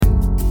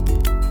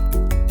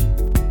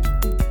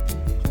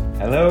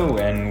Hello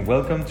and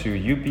welcome to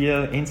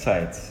UPL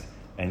Insights,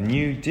 a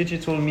new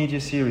digital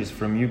media series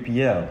from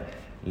UPL,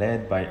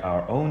 led by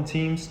our own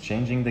teams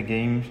changing the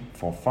game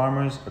for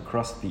farmers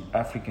across the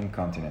African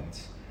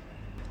continent.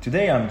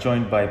 Today I'm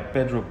joined by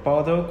Pedro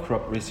Pardo,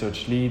 crop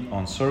research lead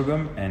on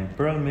sorghum, and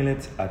Pearl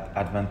Millet at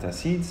Advanta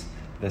Seeds,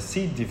 the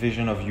seed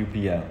division of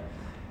UPL.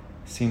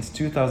 Since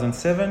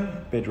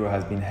 2007, Pedro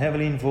has been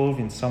heavily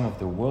involved in some of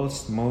the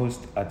world's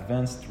most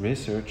advanced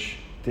research,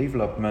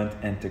 development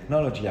and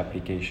technology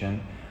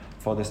application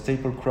for the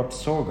staple crop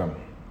sorghum.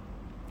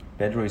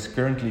 Pedro is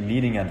currently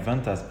leading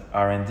Advanta's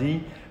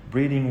R&D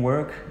breeding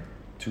work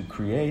to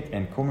create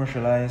and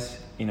commercialize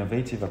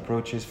innovative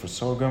approaches for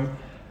sorghum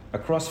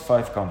across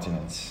 5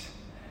 continents.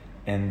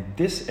 In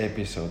this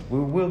episode, we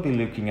will be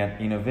looking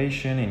at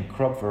innovation in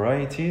crop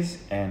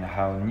varieties and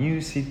how new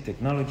seed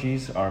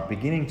technologies are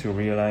beginning to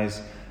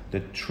realize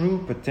the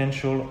true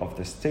potential of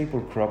the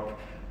staple crop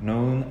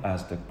known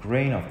as the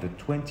grain of the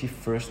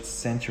 21st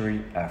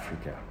century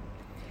Africa.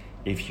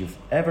 If you've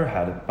ever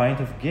had a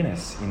pint of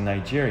Guinness in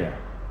Nigeria,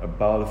 a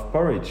bowl of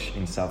porridge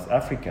in South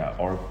Africa,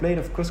 or a plate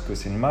of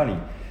couscous in Mali,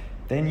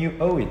 then you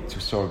owe it to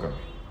sorghum.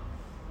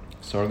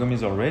 Sorghum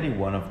is already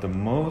one of the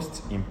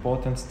most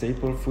important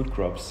staple food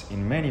crops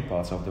in many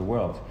parts of the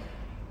world,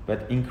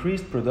 but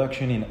increased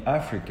production in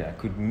Africa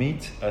could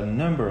meet a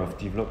number of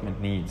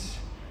development needs.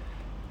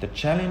 The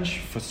challenge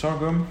for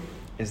sorghum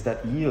is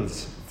that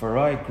yields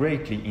vary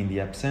greatly in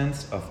the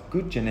absence of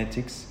good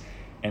genetics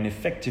and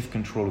effective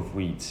control of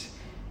weeds.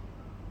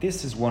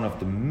 This is one of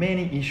the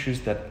many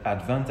issues that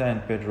Advanta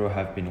and Pedro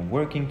have been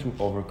working to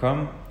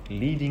overcome,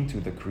 leading to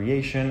the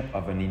creation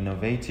of an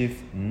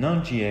innovative,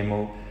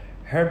 non-GMO,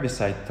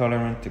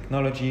 herbicide-tolerant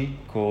technology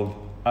called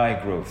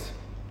iGrowth.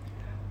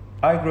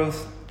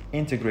 iGrowth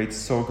integrates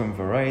sorghum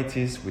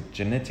varieties with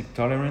genetic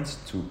tolerance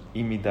to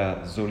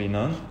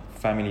imidazolinone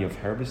family of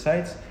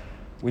herbicides,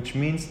 which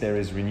means there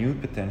is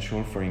renewed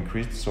potential for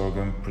increased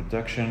sorghum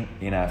production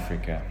in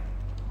Africa.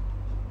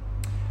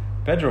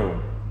 Pedro,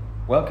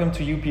 welcome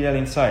to UPL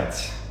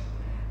Insights.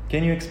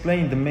 Can you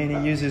explain the many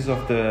uses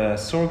of the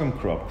sorghum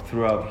crop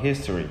throughout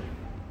history?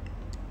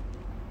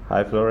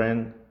 Hi,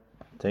 Florent.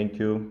 Thank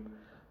you.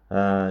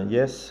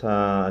 Yes,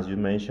 as you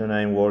mentioned,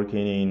 I'm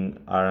working in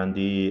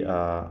R&D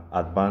at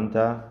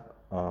Advanta,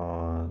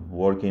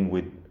 working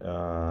with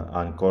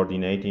and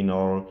coordinating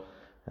all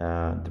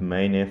the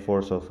main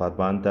efforts of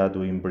Advanta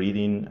doing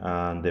breeding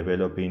and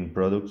developing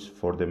products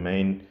for the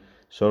main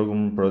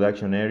sorghum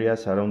production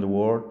areas around the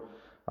world.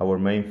 Our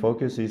main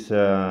focus is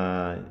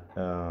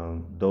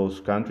those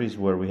countries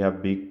where we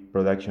have big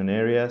production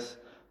areas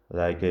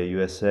like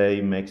USA,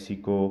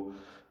 Mexico,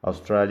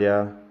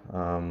 Australia,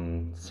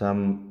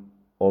 some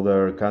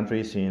other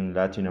countries in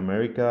Latin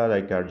America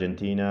like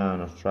Argentina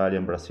and Australia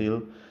and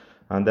Brazil.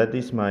 And that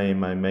is my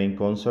main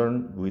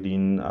concern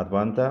within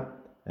Advanta,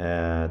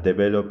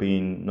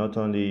 developing not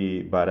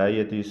only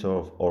varieties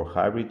or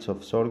hybrids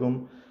of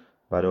sorghum,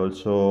 but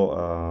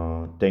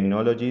also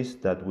technologies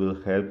that will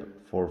help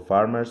for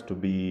farmers to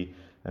be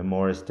a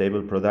more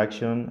stable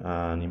production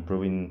and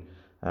improving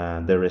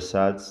the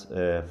results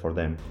for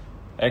them.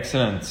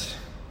 Excellent.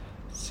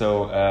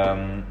 So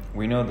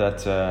we know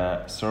that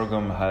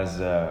sorghum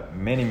has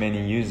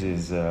many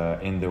uses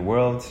in the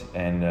world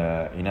and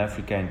in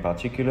Africa in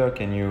particular.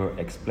 Can you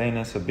explain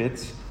us a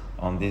bit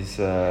on these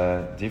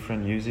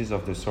different uses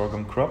of the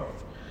sorghum crop?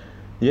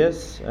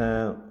 Yes,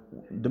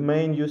 the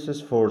main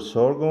uses for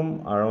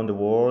sorghum around the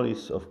world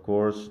is, of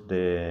course,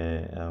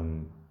 the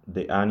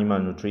animal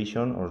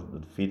nutrition or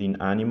feeding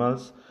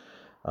animals.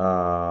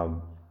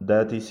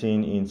 That is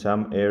in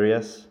some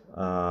areas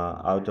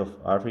out of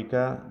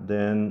Africa.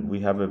 Then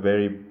we have a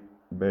very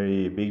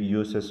big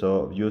use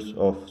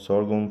of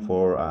sorghum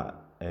for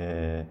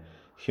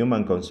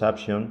human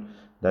consumption.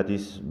 That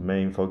is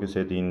main focused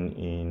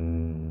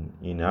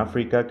in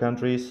Africa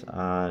countries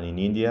and in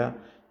India,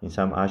 in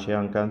some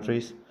Asian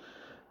countries.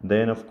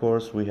 Then of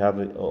course we have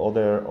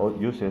other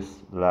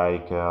uses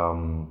like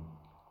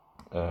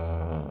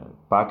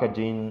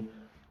packaging,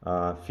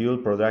 fuel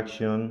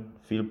production.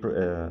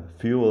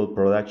 Fuel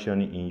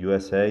production in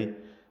USA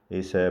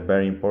is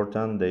very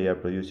important. They are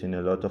producing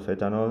a lot of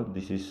ethanol.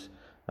 This is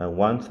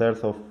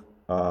 1/3 of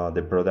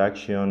the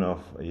production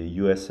of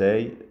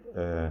USA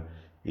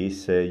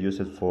is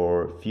used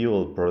for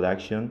fuel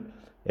production,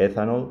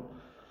 ethanol.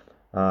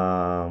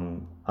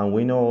 And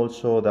we know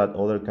also that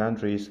other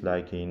countries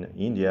like in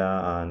India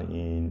and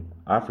in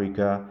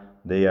Africa,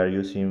 they are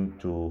using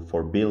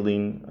for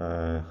building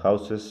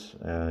houses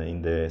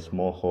in the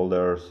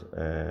smallholders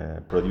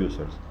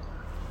producers.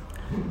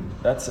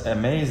 That's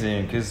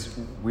amazing because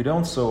we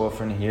don't so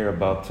often hear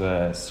about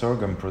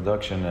sorghum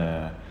production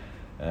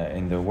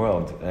in the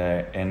world.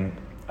 And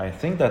I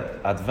think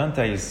that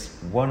Advanta is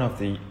one of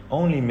the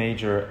only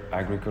major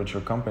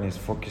agriculture companies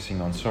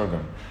focusing on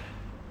sorghum.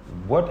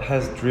 What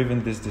has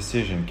driven this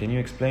decision? Can you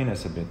explain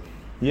us a bit?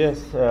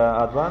 Yes,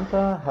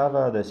 Advanta have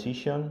a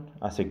decision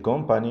as a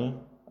company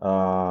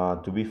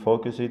to be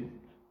focused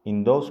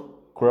in those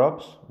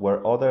crops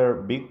where other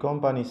big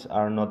companies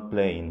are not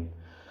playing.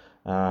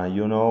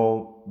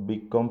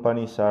 Big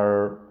companies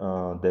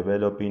are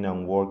developing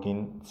and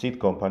working, seed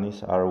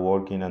companies are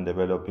working and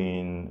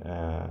developing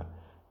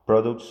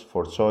products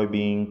for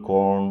soybean,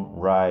 corn,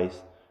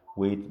 rice,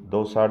 wheat.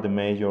 Those are the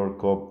major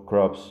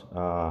crops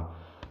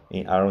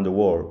around the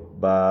world.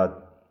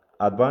 But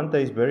Advanta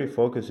is very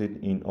focused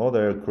in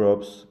other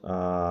crops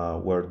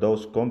where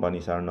those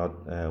companies are not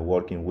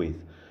working with,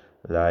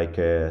 like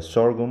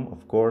sorghum,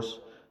 of course,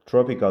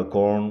 tropical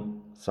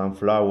corn,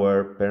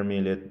 sunflower, pear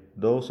millet.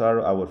 Those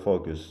are our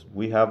focus.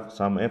 We have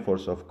some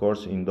efforts, of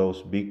course, in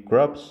those big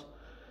crops,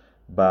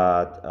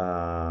 but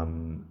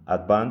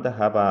Advanta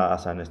have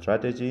as a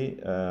strategy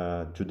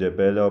to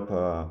develop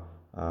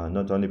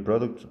not only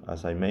products,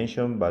 as I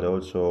mentioned, but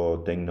also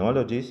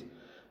technologies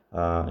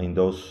in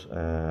those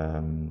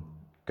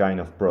kind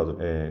of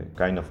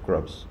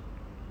crops.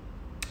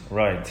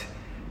 Right.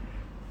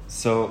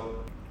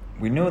 So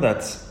we know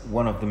that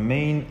one of the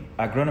main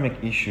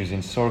agronomic issues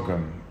in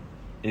sorghum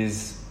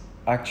is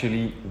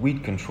actually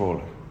weed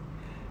control.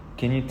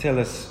 Can you tell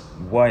us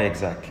why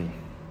exactly?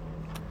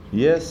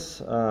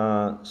 Yes,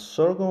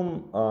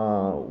 sorghum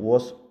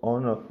was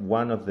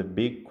one of the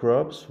big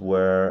crops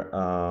where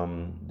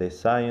the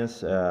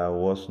science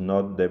was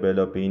not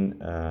developing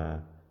uh,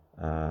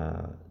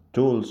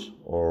 tools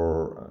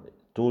or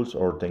tools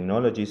or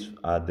technologies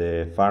at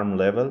the farm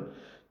level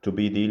to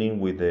be dealing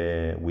with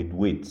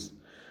weeds.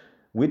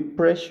 Weed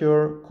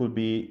pressure could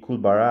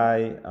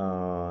vary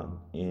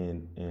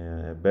in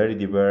a very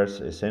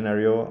diverse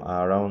scenario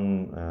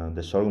around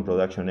the sorghum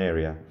production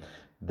area.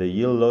 The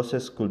yield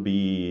losses could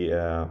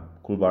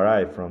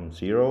vary from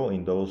zero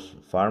in those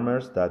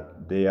farmers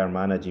that they are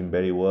managing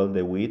very well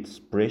the weeds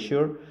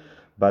pressure,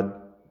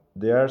 but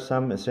there are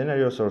some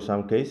scenarios or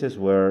some cases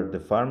where the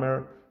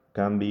farmer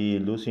can be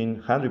losing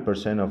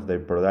 100% of their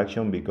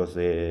production because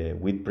the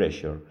weed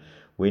pressure.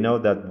 We know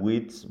that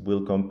weeds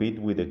will compete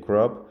with the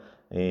crop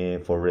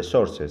for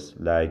resources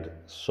like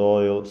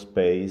soil,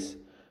 space,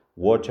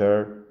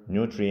 water,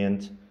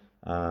 nutrients.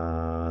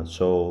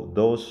 So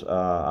those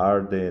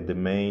are the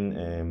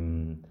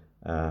main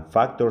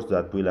factors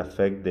that will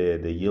affect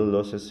the yield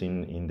losses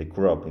in the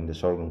crop, in the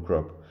sorghum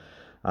crop.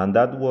 And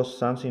that was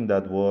something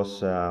that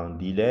was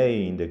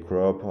delayed in the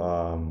crop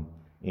or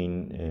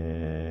in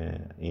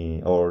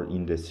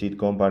the seed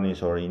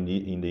companies or in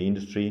the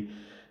industry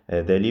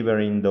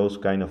delivering those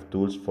kind of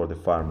tools for the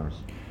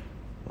farmers.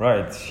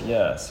 Right,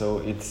 yeah. So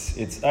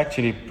it's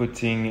actually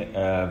putting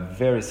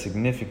very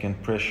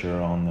significant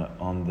pressure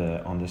on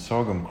the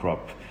sorghum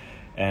crop,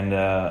 and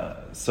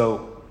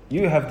so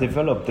you have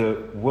developed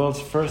the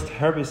world's first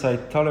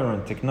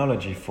herbicide-tolerant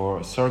technology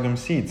for sorghum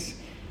seeds.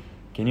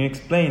 Can you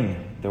explain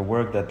the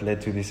work that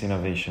led to this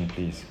innovation,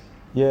 please?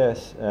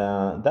 Yes,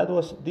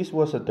 this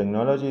was a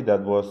technology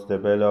that was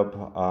developed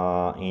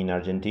in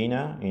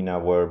Argentina in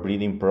our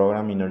breeding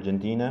program in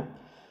Argentina.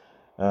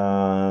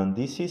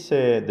 This is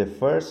the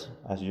first,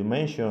 as you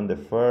mentioned, the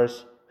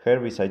first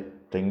herbicide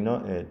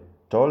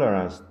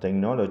tolerance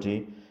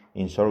technology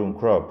in sorghum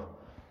crop.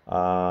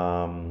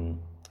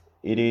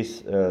 It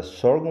is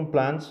sorghum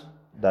plants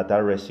that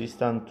are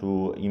resistant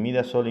to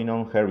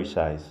imidazolinone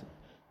herbicides.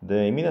 The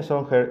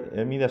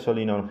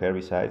imidazolinone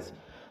herbicides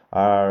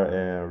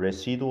are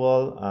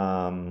residual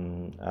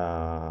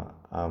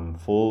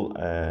full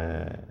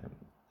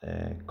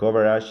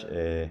coverage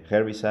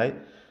herbicide,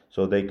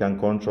 so they can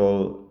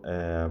control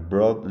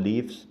broad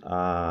leaves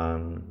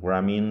and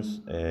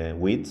gramines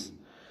weeds.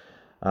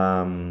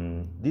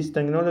 This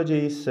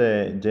technology is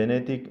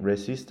genetic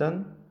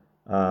resistant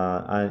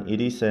and it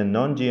is a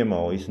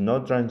non-GMO, it's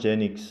not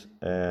transgenics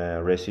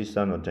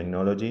resistant or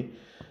technology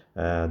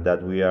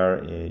that we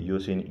are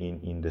using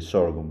in the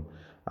sorghum.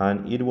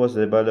 And it was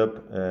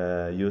developed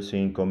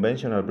using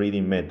conventional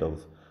breeding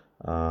methods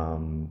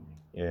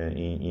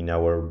in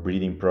our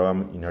breeding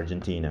program in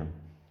Argentina.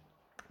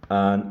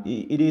 And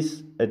it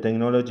is a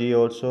technology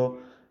also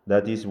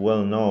that is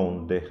well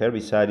known. The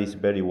herbicide is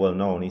very well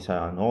known. It's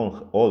an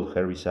old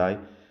herbicide.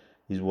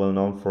 Is well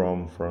known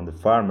from the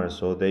farmers,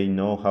 so they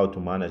know how to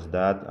manage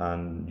that.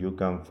 And you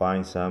can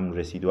find some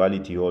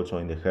residuality also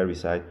in the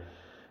herbicide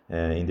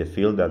in the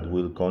field that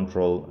will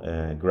control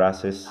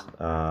grasses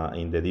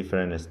in the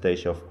different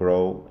stage of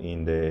growth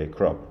in the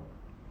crop.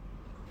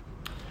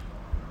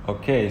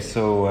 Okay,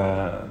 so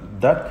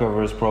that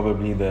covers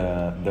probably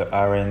the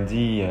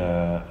R&D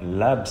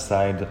lab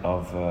side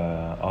of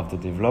the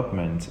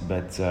development,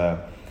 but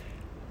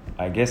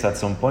I guess at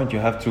some point you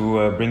have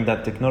to bring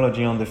that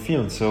technology on the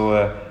field.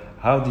 So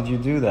how did you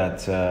do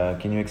that?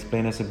 Can you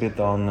explain us a bit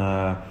on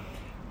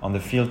the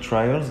field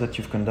trials that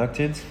you've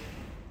conducted?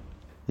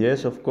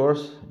 Yes, of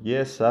course.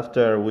 Yes,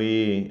 after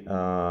we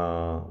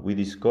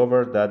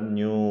discovered that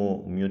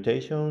new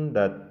mutation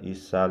that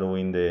is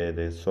allowing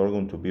the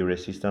sorghum to be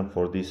resistant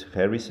for this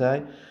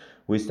herbicide,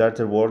 we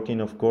started working,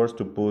 of course,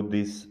 to put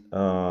this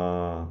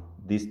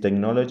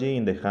technology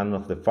in the hand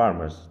of the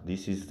farmers.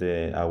 This is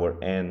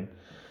our end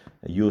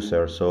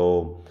user.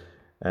 So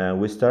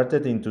we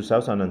started in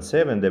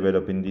 2007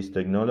 developing this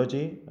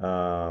technology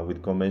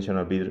with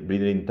conventional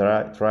breeding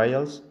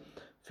trials.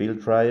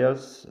 field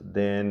trials.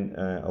 Then,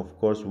 of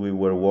course, we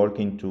were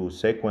working to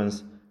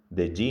sequence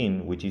the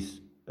gene, which is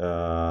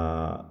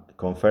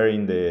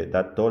conferring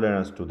that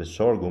tolerance to the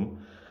sorghum.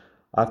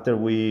 After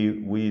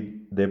we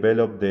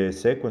developed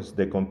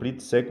the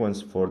complete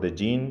sequence for the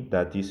gene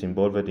that is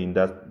involved in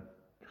that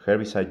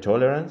herbicide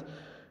tolerance,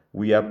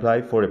 we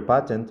applied for a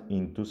patent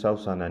in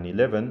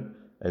 2011,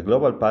 a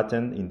global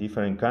patent in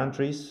different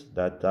countries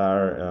that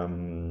are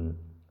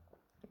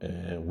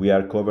we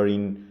are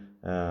covering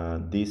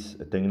this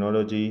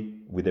technology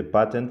with a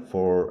patent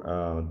for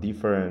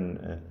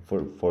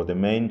for the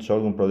main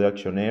sorghum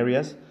production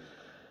areas.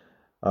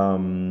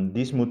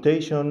 This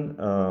mutation,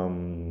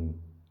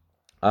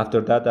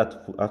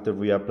 after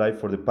we applied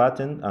for the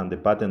patent and the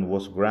patent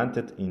was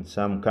granted in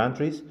some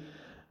countries,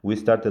 we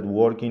started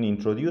working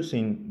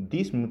introducing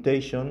this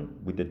mutation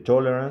with the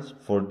tolerance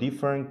for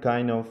different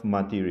kind of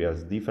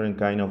materials, different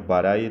kind of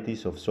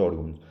varieties of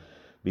sorghum,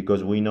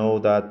 because we know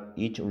that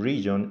each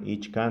region,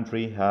 each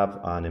country have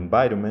an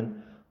environment,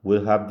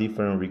 will have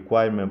different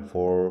requirement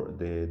for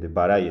the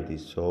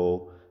varieties.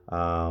 So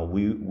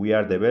we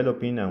are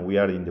developing, and we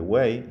are in the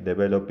way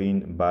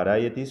developing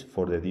varieties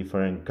for the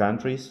different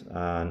countries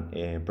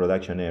and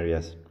production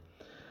areas.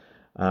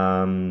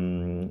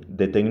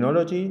 The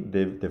technology,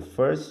 the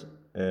first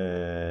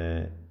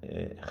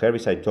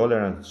herbicide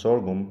tolerant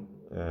sorghum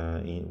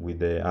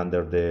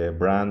under the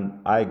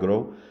brand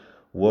iGrow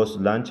was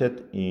launched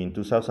in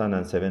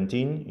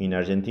 2017 in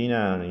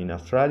Argentina and in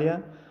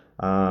Australia.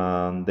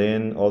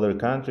 Then other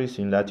countries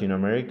in Latin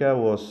America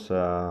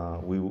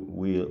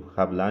we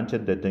have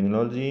launched the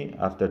technology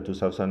after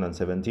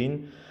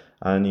 2017,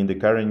 and in the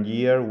current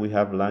year we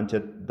have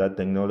launched that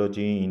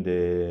technology in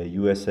the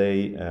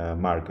USA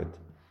market.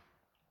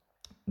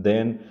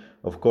 Then,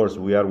 of course,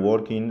 we are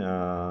working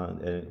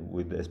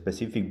with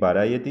specific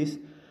varieties,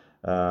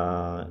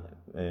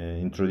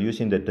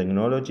 introducing the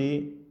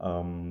technology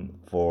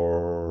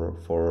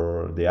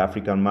for the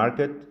African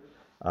market.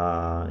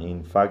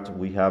 In fact,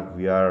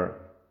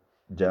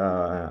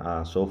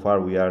 so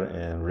far we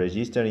are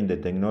registering the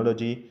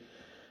technology,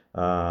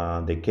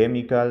 the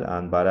chemical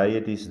and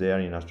varieties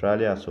there in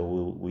Australia. So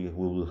we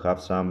will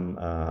have some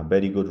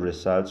very good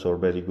results, or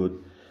very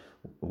good.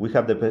 We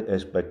have the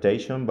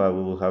expectation, but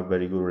we will have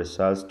very good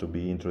results to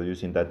be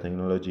introducing that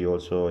technology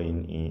also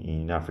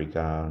in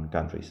African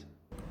countries.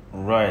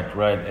 Right,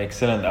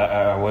 excellent.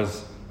 I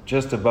was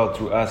just about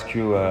to ask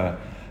you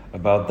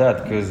about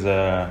that, because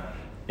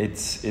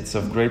it's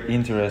of great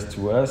interest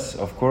to us,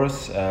 of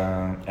course.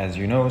 As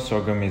you know,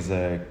 sorghum is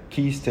a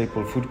key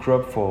staple food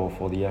crop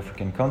for the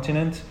African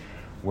continent,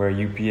 where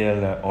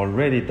UPL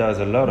already does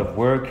a lot of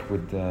work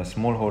with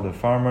smallholder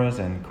farmers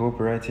and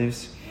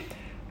cooperatives.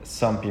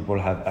 Some people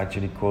have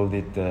actually called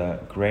it the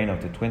grain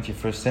of the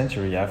 21st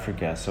century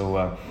Africa. So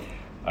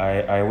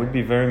I would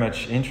be very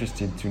much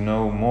interested to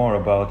know more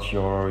about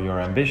your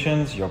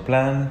ambitions, your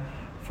plan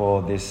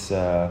for this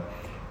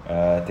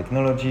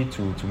technology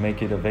to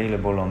make it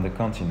available on the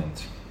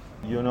continent.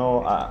 You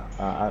know,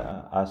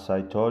 as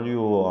I told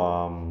you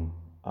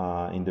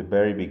in the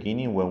very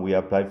beginning, when we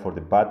applied for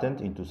the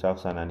patent in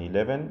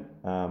 2011,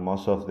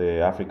 most of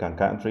the African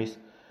countries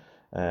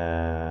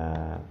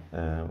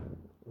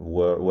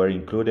were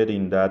included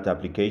in that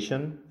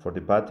application for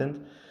the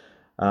patent.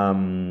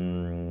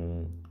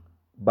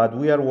 But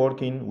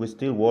we're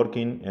still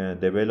working,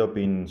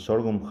 developing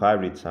sorghum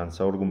hybrids and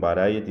sorghum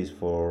varieties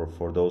for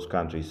those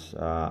countries.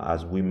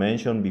 As we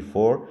mentioned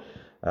before,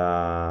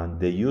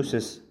 the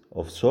uses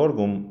of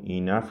sorghum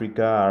in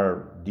Africa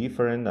are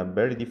different and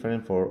very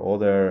different for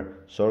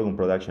other sorghum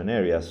production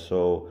areas.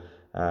 So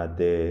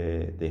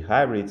the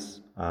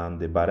hybrids and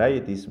the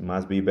varieties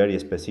must be very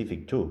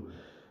specific too.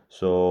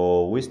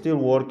 So we're still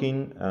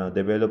working,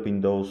 developing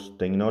those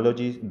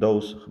technologies,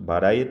 those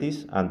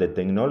varieties, and the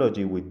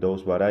technology with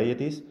those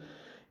varieties,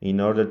 in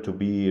order to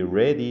be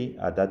ready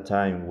at that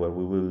time where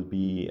we will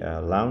be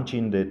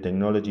launching the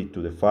technology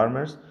to the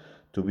farmers,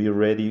 to be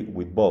ready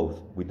with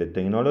both, with the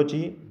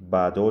technology,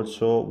 but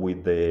also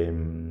with the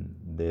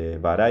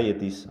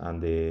varieties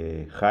and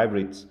the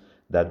hybrids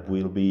that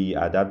will be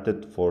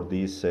adapted for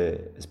this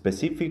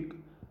specific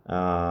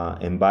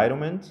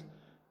environment,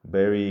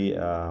 very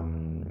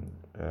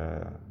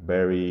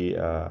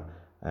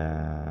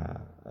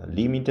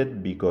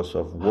limited because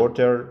of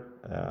water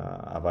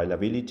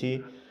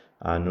availability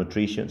and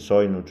nutrition,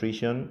 soil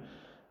nutrition,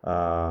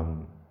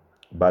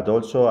 but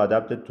also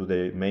adapted to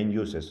the main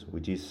uses,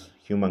 which is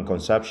human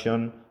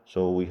consumption.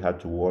 So we had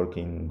to work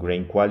in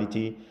grain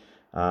quality,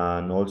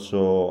 and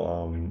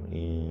also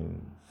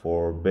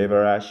for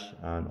beverage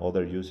and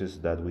other uses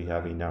that we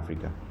have in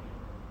Africa.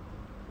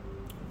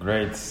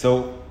 Great.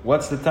 So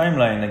what's the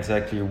timeline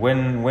exactly?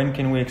 When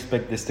can we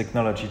expect this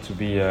technology to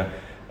be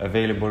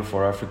available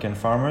for African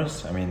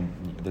farmers? I mean,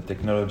 the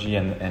technology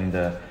and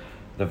the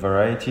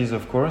varieties,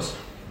 of course.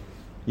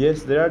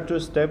 Yes, there are two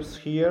steps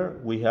here.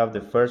 We have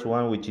the first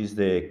one, which is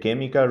the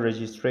chemical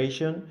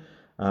registration.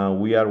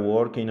 We are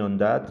working on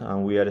that,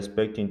 and we are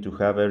expecting to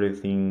have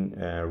everything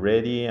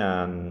ready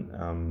and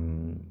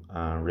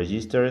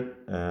registered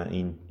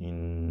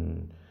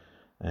in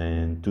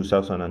in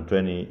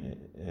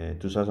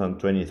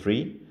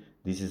 2023.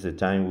 This is the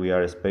time we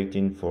are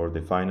expecting for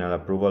the final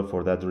approval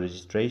for that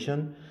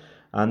registration.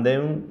 And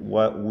then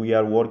we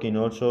are working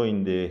also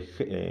in the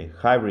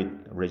hybrid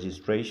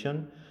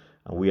registration.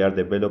 We are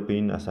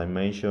developing, as I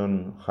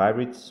mentioned,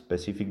 hybrids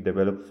specific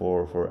developed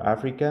for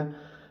Africa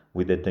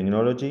with the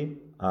technology.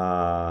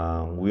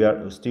 We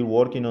are still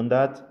working on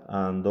that,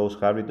 and those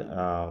hybrid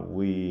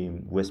we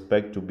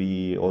expect to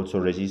be also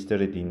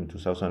registered in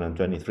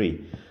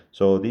 2023.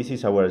 So this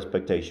is our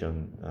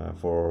expectation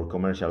for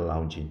commercial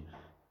launching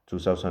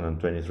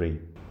 2023.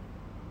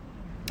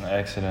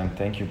 Excellent,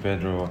 thank you,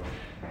 Pedro.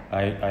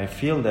 I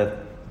feel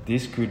that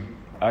this could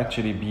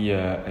actually be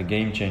a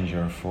game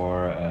changer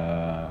for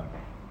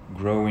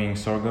growing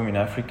sorghum in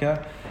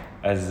Africa.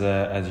 As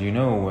you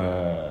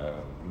know,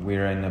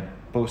 we're in a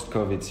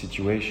post-COVID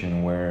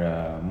situation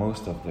where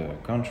most of the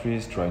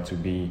countries try to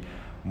be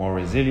more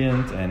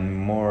resilient and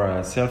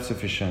more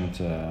self-sufficient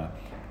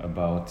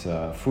about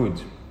food.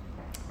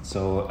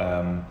 So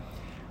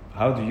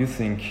how do you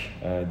think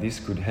this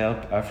could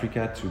help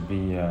Africa to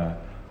be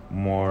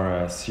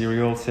more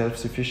cereal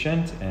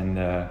self-sufficient, and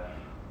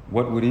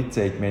what would it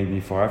take maybe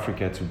for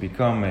Africa to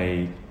become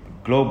a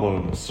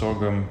global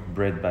sorghum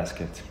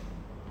breadbasket?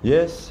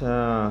 Yes,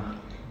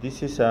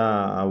 this is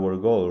our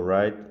goal,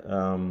 right?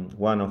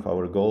 One of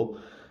our goals.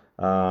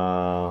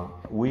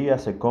 We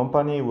as a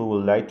company, we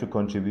would like to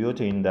contribute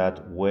in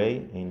that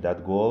way, in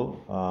that goal.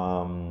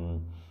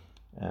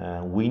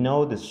 We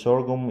know the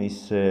sorghum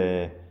is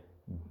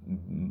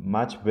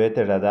much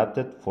better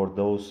adapted for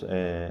those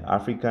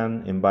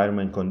African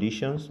environment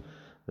conditions,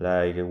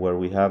 like where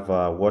we have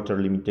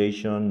water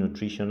limitation,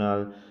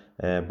 nutritional,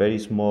 very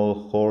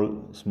small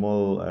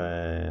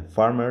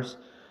farmers.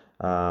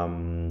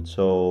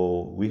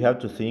 So we have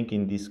to think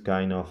in this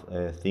kind of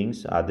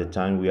things at the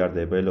time we are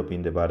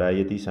developing the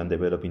varieties and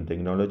developing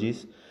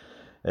technologies.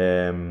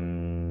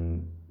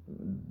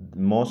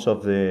 Most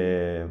of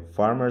the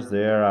farmers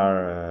there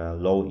are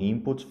low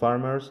inputs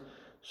farmers,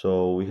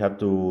 so we have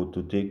to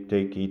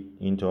take it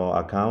into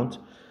account.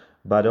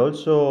 But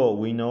also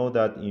we know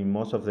that in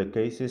most of the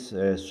cases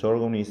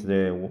sorghum is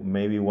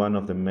maybe one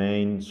of the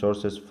main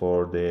sources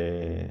for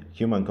the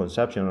human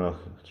consumption of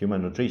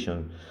human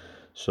nutrition.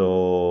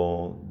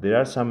 So there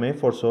are some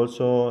efforts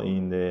also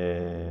in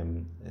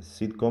the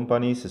seed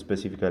companies,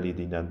 specifically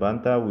in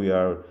Advanta. We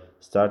are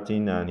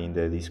starting and in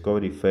the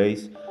discovery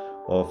phase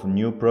of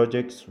new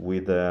projects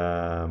with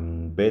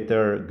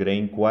better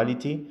grain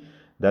quality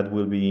that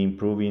will be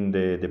improving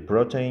the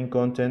protein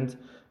content,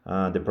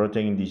 the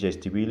protein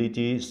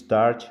digestibility,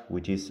 starch,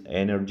 which is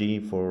energy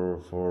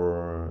for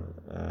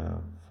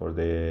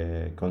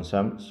the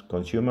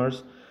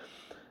consumers.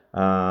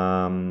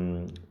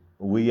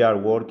 We are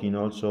working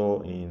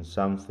also in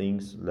some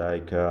things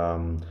like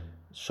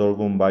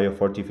sorghum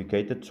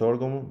biofortificated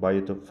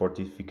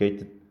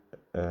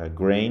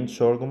grain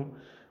sorghum,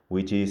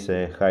 which is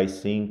high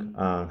zinc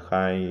and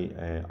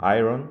high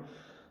iron.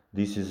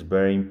 This is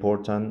very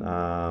important,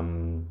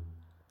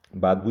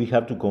 but we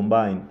have to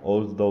combine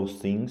all those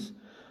things,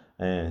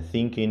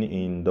 thinking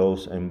in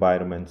those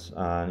environments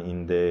and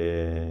in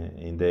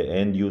the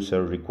end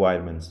user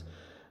requirements.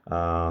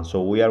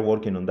 So we are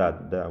working on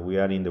that. We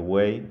are in the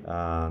way.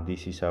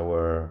 This is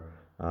our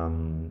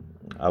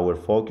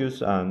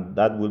focus, and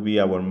that will be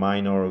our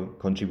minor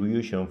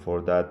contribution for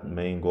that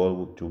main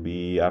goal to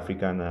be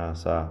African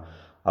as a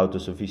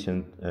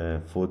autosufficient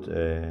food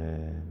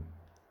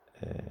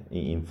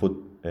in food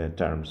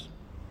terms.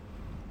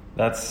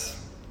 That's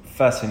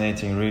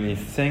fascinating, really.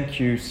 Thank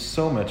you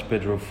so much,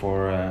 Pedro,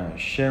 for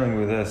sharing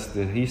with us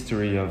the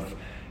history of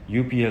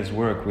UPL's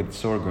work with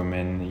sorghum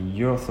and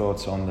your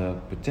thoughts on the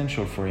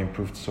potential for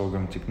improved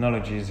sorghum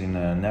technologies in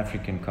an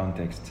African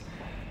context.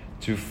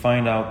 To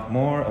find out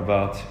more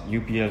about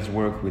UPL's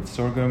work with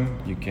sorghum,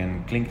 you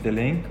can click the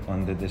link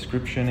on the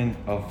description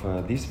of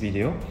this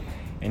video,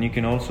 and you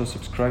can also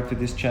subscribe to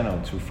this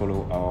channel to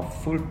follow our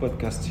full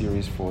podcast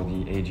series for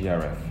the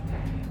AGRF.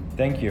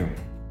 Thank you.